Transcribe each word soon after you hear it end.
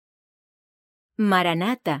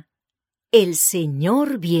Maranata, el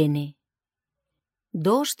Señor viene.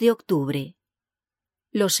 2 de octubre.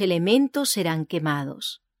 Los elementos serán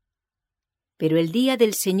quemados. Pero el día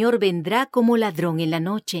del Señor vendrá como ladrón en la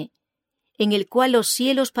noche, en el cual los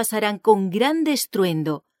cielos pasarán con grande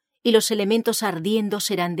estruendo, y los elementos ardiendo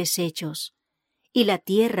serán deshechos, y la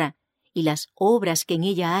tierra y las obras que en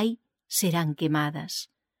ella hay serán quemadas.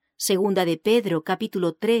 Segunda de Pedro,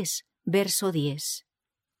 capítulo 3, verso 10.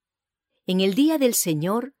 En el día del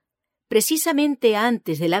Señor, precisamente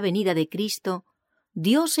antes de la venida de Cristo,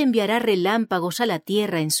 Dios enviará relámpagos a la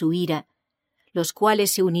tierra en su ira, los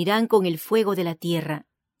cuales se unirán con el fuego de la tierra.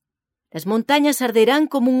 Las montañas arderán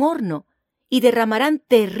como un horno y derramarán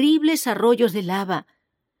terribles arroyos de lava,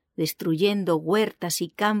 destruyendo huertas y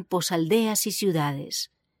campos, aldeas y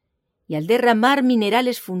ciudades. Y al derramar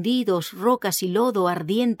minerales fundidos, rocas y lodo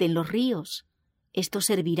ardiente en los ríos, estos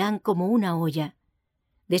servirán como una olla.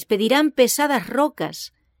 Despedirán pesadas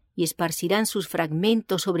rocas y esparcirán sus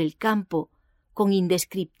fragmentos sobre el campo con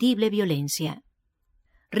indescriptible violencia.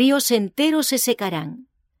 Ríos enteros se secarán.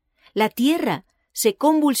 La tierra se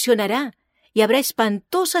convulsionará y habrá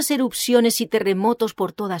espantosas erupciones y terremotos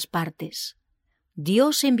por todas partes.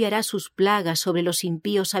 Dios enviará sus plagas sobre los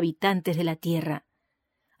impíos habitantes de la tierra,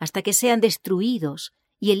 hasta que sean destruidos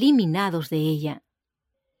y eliminados de ella.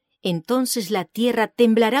 Entonces la tierra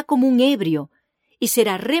temblará como un ebrio y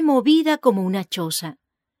será removida como una choza.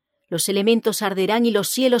 Los elementos arderán y los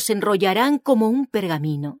cielos se enrollarán como un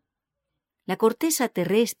pergamino. La corteza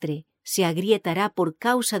terrestre se agrietará por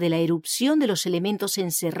causa de la erupción de los elementos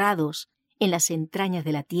encerrados en las entrañas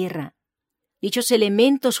de la tierra. Dichos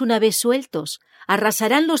elementos, una vez sueltos,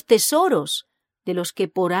 arrasarán los tesoros de los que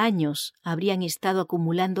por años habrían estado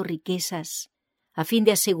acumulando riquezas, a fin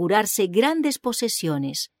de asegurarse grandes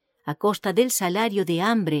posesiones a costa del salario de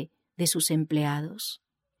hambre de sus empleados.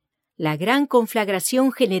 La gran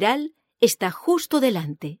conflagración general está justo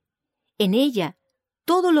delante. En ella,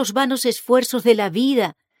 todos los vanos esfuerzos de la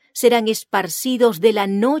vida serán esparcidos de la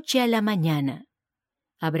noche a la mañana.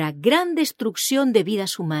 Habrá gran destrucción de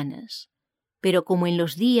vidas humanas. Pero como en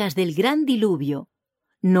los días del gran diluvio,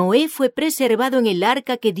 Noé fue preservado en el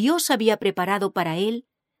arca que Dios había preparado para él,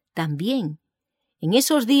 también, en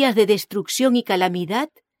esos días de destrucción y calamidad,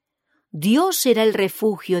 Dios será el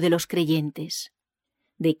refugio de los creyentes.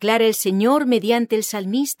 Declara el Señor mediante el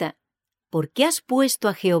salmista: porque has puesto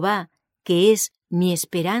a Jehová, que es mi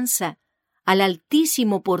esperanza, al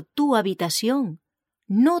Altísimo por tu habitación,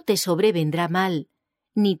 no te sobrevendrá mal,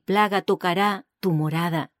 ni plaga tocará tu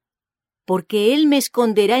morada. Porque Él me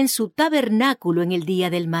esconderá en su tabernáculo en el día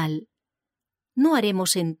del mal. ¿No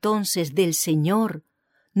haremos entonces del Señor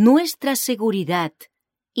nuestra seguridad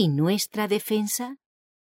y nuestra defensa?